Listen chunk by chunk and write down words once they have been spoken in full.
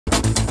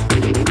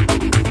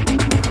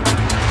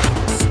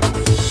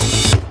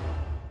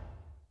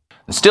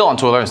Still on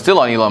Twitter, still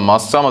on Elon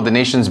Musk, some of the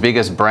nation's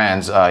biggest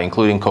brands,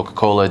 including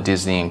Coca-Cola,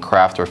 Disney, and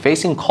Kraft, are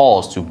facing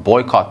calls to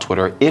boycott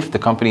Twitter if the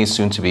company's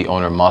soon-to-be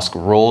owner Musk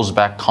rolls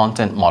back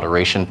content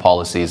moderation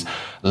policies,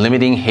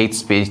 limiting hate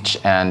speech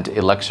and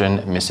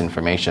election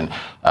misinformation.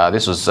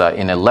 This was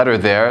in a letter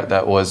there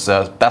that was,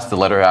 that's the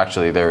letter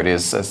actually, there it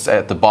is. It's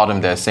at the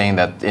bottom there saying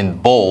that in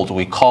bold,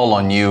 we call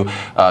on you,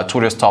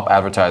 Twitter's top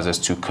advertisers,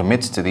 to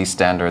commit to these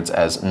standards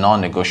as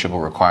non-negotiable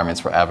requirements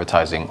for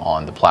advertising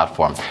on the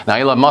platform. Now,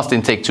 Elon Musk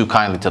didn't take too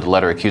kindly to the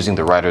letter, accusing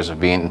the writers of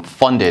being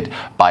funded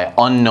by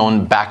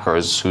unknown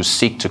backers who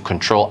seek to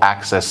control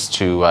access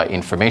to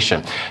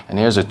information. And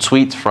here's a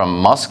tweet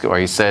from Musk where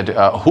he said,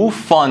 who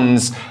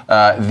funds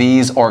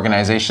these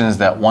organizations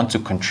that want to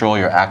control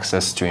your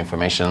access to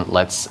information?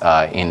 Let's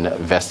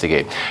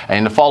investigate. And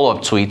in the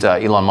follow-up tweet,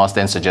 Elon Musk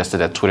then suggested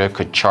that Twitter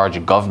could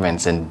charge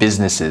governments and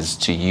businesses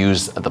to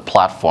use the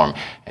platform.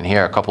 And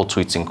here are a couple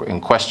tweets in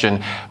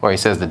question where he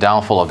says the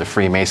downfall of the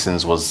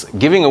Freemasons was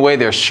giving away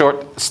their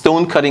short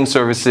stone-cutting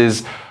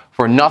services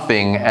for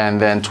nothing, and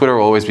then Twitter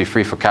will always be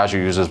free for casual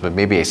users, but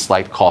maybe a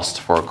slight cost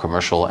for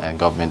commercial and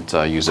government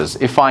users.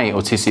 Ifeanyi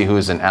Otisi, who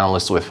is an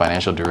analyst with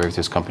Financial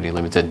Derivatives Company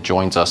Limited,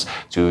 joins us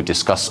to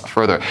discuss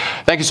further.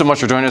 Thank you so much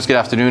for joining us. Good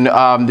afternoon.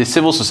 The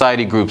civil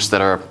society groups that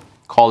are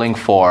calling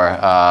for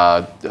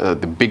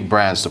the big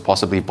brands to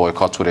possibly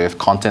boycott Twitter if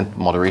content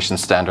moderation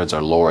standards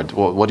are lowered.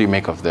 What do you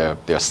make of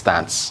their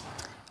stance?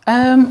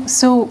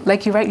 So,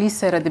 like you rightly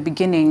said at the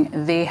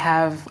beginning, they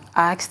have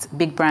asked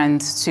big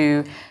brands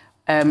to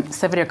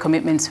sever their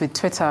commitments with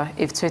Twitter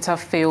if Twitter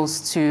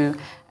fails to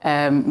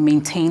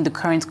maintain the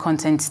current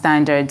content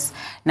standards.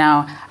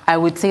 Now, I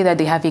would say that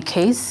they have a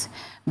case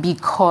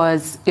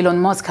because Elon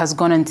Musk has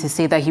gone on to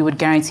say that he would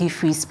guarantee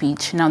free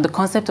speech. Now, the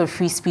concept of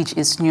free speech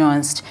is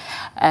nuanced.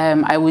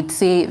 I would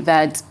say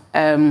that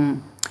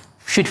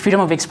should freedom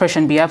of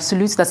expression be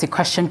absolute? That's a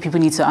question people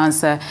need to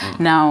answer.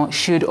 Now,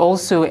 should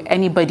also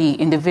anybody,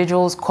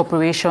 individuals,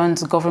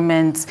 corporations,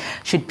 governments,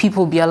 should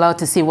people be allowed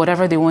to say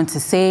whatever they want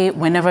to say,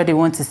 whenever they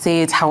want to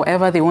say it,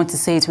 however they want to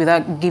say it,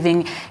 without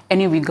giving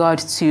any regard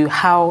to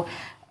how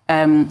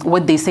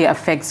what they say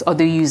affects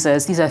other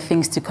users? These are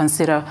things to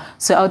consider.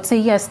 So I would say,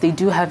 yes, they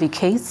do have a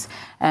case.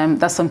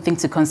 That's something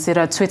to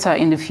consider. Twitter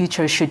in the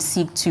future should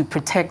seek to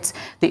protect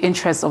the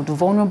interests of the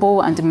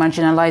vulnerable and the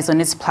marginalized on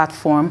its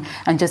platform,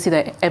 and just see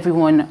that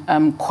everyone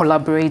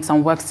collaborates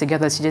and works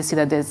together to just see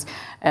that there's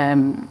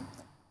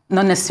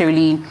not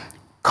necessarily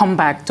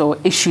combat or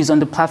issues on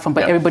the platform,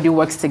 but everybody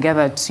works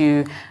together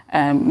to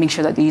make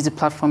sure that they use the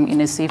platform in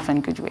a safe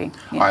and good way.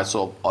 Yeah. All right,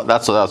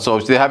 so so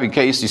they have a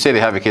case. You say they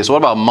have a case. What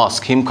about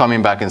Musk? Him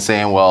coming back and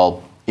saying,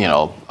 well, you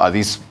know, are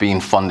these being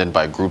funded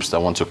by groups that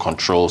want to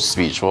control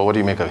speech? Well, what do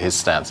you make of his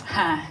stance?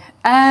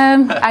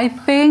 I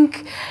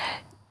think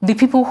the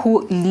people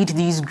who lead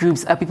these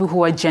groups are people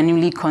who are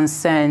genuinely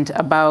concerned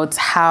about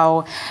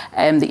how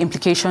the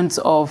implications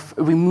of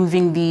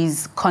removing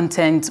these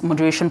content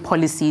moderation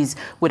policies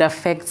would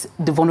affect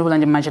the vulnerable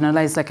and the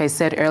marginalized, like I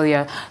said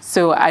earlier.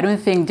 So I don't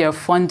think they're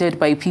funded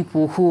by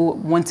people who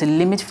want to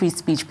limit free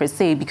speech per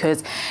se,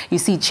 because you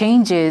see,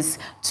 changes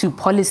to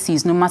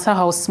policies, no matter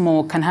how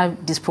small, can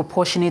have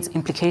disproportionate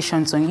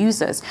implications on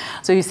users.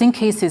 So you think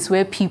cases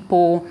where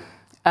people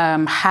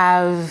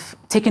have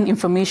taken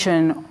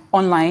information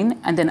online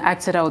and then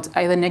acted out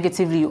either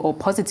negatively or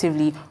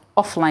positively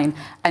offline,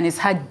 and it's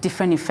had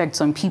different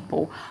effects on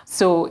people.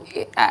 So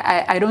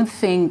I don't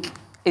think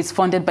it's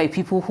funded by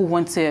people who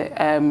want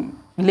to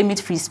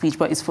limit free speech,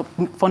 but it's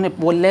funded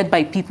or led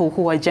by people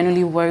who are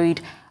generally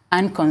worried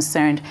and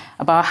concerned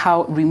about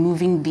how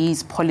removing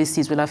these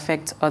policies will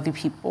affect other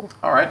people.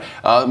 All right.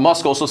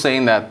 Musk also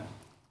saying that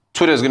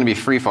Twitter is going to be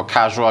free for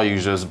casual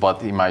users, but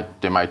they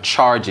might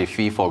charge a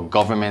fee for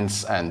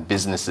governments and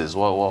businesses.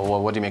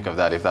 What do you make of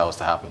that if that was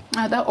to happen?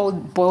 That all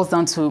boils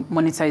down to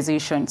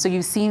monetization. So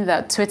you've seen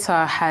that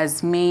Twitter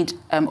has made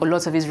a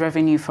lot of its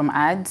revenue from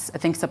ads. I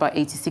think it's about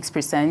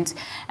 86%.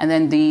 And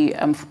then the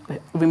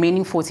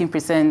remaining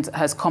 14%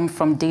 has come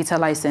from data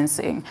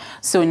licensing.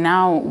 So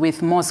now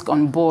with Musk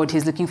on board,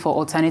 he's looking for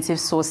alternative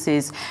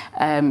sources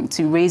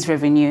to raise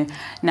revenue.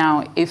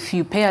 Now, if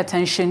you pay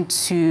attention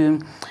to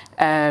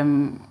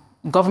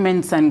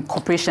governments and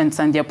corporations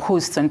and their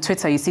posts on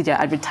Twitter, you see their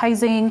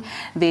advertising,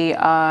 they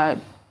are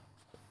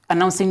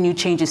announcing new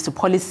changes to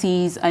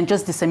policies and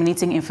just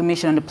disseminating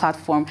information on the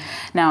platform.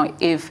 Now,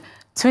 if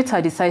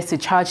Twitter decides to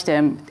charge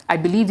them, I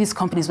believe these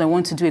companies might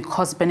want to do a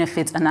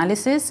cost-benefit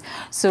analysis.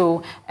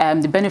 So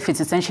the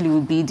benefits essentially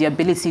would be the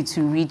ability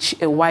to reach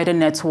a wider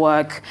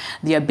network,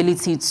 the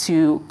ability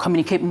to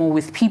communicate more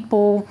with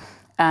people,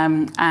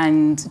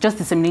 and just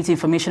disseminate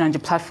information on the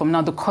platform.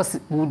 Now, the cost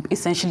would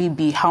essentially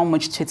be how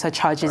much Twitter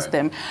charges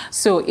them.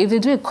 So if they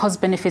do a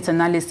cost-benefit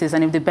analysis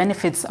and if the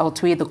benefits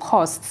outweigh the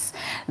costs,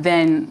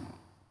 then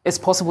it's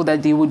possible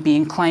that they would be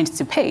inclined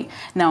to pay.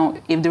 Now,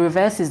 if the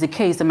reverse is the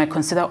case, they might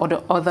consider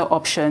other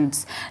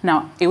options.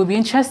 Now, it would be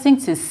interesting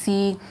to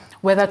see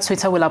whether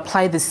Twitter will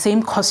apply the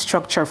same cost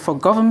structure for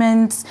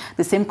governments,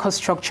 the same cost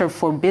structure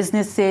for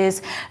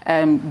businesses,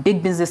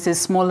 big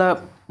businesses,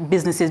 smaller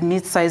businesses,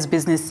 mid-sized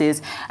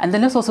businesses. And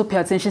then let's also pay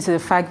attention to the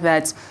fact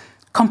that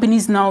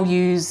companies now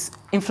use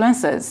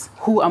influencers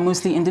who are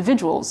mostly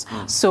individuals.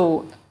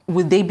 So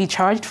would they be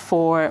charged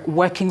for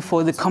working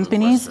for the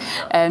companies?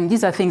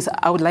 These are things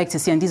I would like to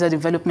see, and these are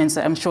developments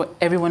that I'm sure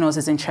everyone else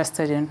is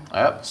interested in.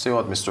 Yep, see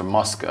what Mr.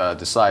 Musk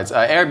decides.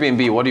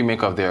 Airbnb, what do you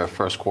make of their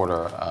first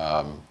quarter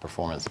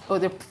performance? Oh,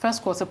 the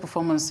first quarter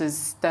performance is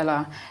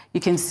stellar. You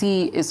can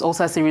see it's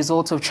also as a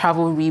result of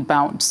travel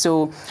rebound.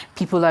 So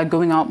people are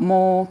going out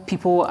more,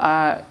 people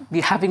are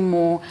having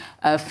more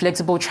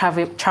flexible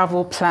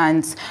travel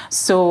plans.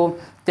 So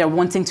they're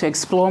wanting to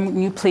explore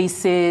new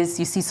places.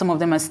 You see some of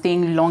them are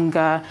staying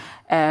longer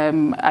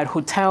at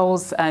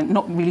hotels, and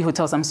not really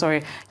hotels, I'm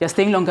sorry. They're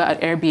staying longer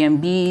at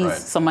Airbnbs. Right.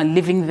 Some are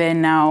living there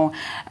now.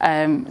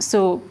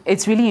 So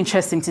it's really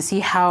interesting to see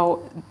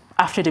how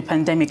after the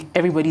pandemic,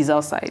 everybody's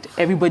outside.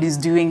 Everybody's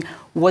doing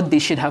what they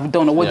should have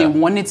done or what they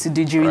wanted to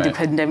do during the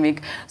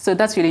pandemic. So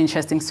that's really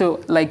interesting.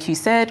 So like you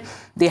said,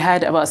 they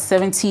had about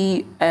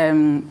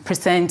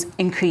 70%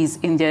 increase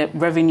in their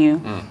revenue,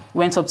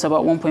 went up to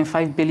about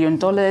 $1.5 billion.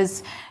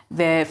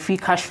 Their free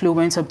cash flow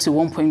went up to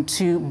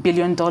 $1.2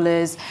 billion.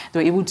 They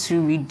were able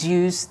to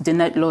reduce the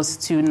net loss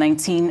to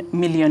 $19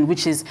 million,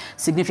 which is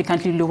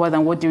significantly lower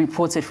than what they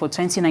reported for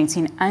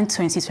 2019 and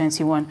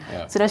 2021.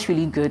 Yeah. So that's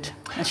really good.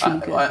 That's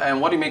really good.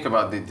 And what do you make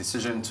about the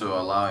decision to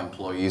allow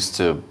employees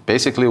to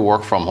basically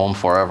work from home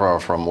forever or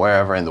from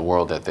wherever in the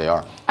world that they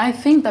are? I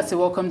think that's a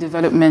welcome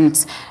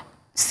development.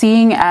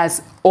 Seeing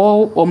as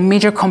all or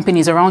major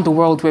companies around the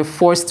world were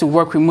forced to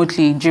work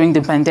remotely during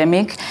the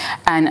pandemic,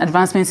 and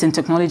advancements in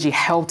technology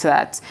helped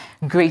that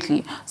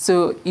greatly.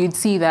 So you'd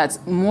see that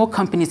more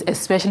companies,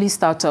 especially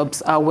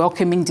startups, are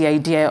welcoming the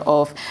idea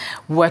of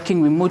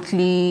working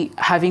remotely,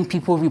 having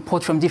people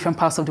report from different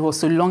parts of the world,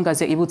 so long as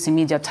they're able to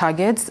meet their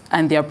targets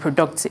and they are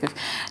productive.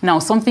 Now,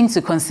 something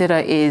to consider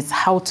is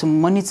how to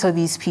monitor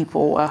these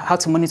people, how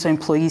to monitor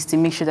employees to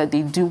make sure that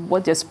they do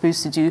what they're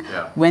supposed to do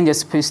when they're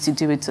supposed to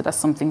do it. So that's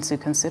something to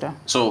consider.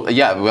 So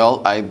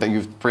well,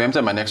 you've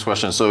preempted my next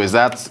question. So is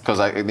that, because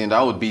I mean,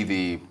 that would be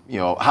the,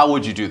 how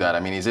would you do that? I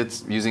mean, is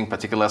it using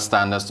particular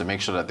standards to make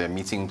sure that they're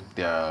meeting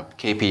their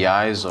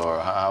KPIs,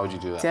 or how would you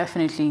do that?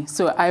 Definitely.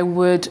 So I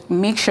would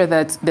make sure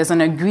that there's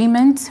an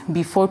agreement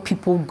before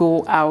people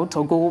go out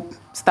or go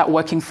start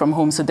working from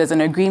home. So there's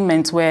an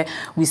agreement where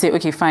we say,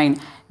 okay, fine,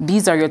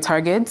 these are your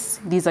targets,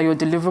 these are your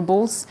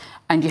deliverables,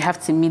 and you have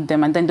to meet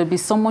them. And then there'll be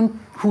someone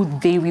who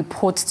they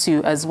report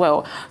to as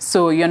well.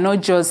 So you're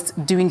not just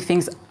doing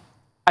things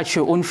at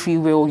your own free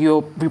will.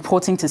 You're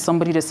reporting to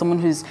somebody. There's someone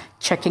who's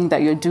checking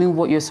that you're doing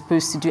what you're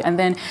supposed to do. And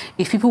then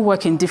if people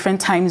work in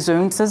different time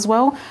zones as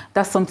well,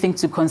 that's something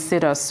to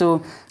consider.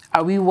 So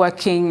are we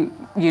working,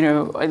 in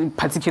a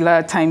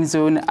particular time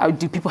zone?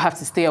 Do people have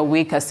to stay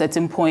awake at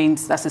certain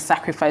points? That's a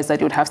sacrifice that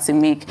they would have to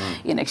make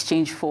in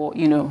exchange for,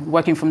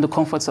 working from the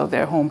comforts of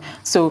their home.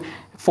 So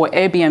for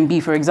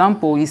Airbnb, for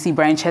example, you see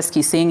Brian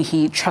Chesky saying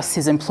he trusts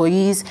his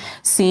employees,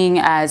 seeing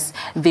as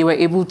they were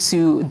able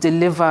to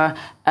deliver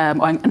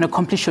and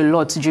accomplish a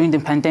lot during the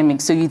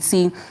pandemic. So you'd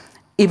see,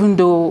 even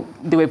though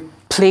they were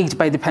plagued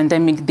by the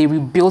pandemic, they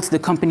rebuilt the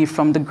company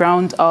from the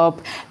ground up.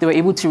 They were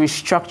able to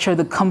restructure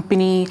the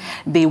company.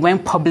 They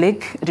went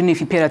public. I don't know if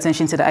you paid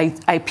attention to the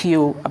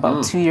IPO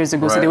about 2 years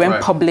ago. So they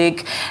went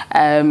public,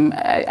 and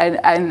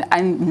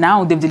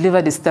now they've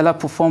delivered a stellar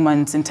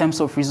performance in terms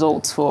of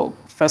results for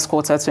first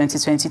quarter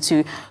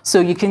 2022. So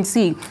you can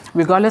see,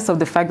 regardless of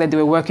the fact that they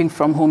were working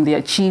from home, they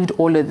achieved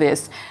all of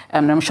this.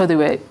 And I'm sure there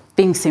were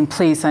things in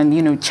place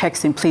and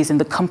checks in place in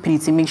the company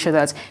to make sure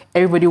that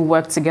everybody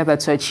worked together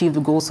to achieve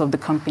the goals of the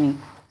company.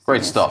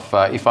 Great stuff.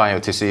 Ifeanyi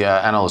Otisi,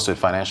 analyst at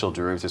Financial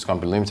Derivatives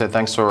Company Limited.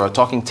 Thanks for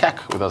talking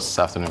tech with us this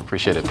afternoon.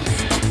 Appreciate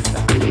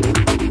it.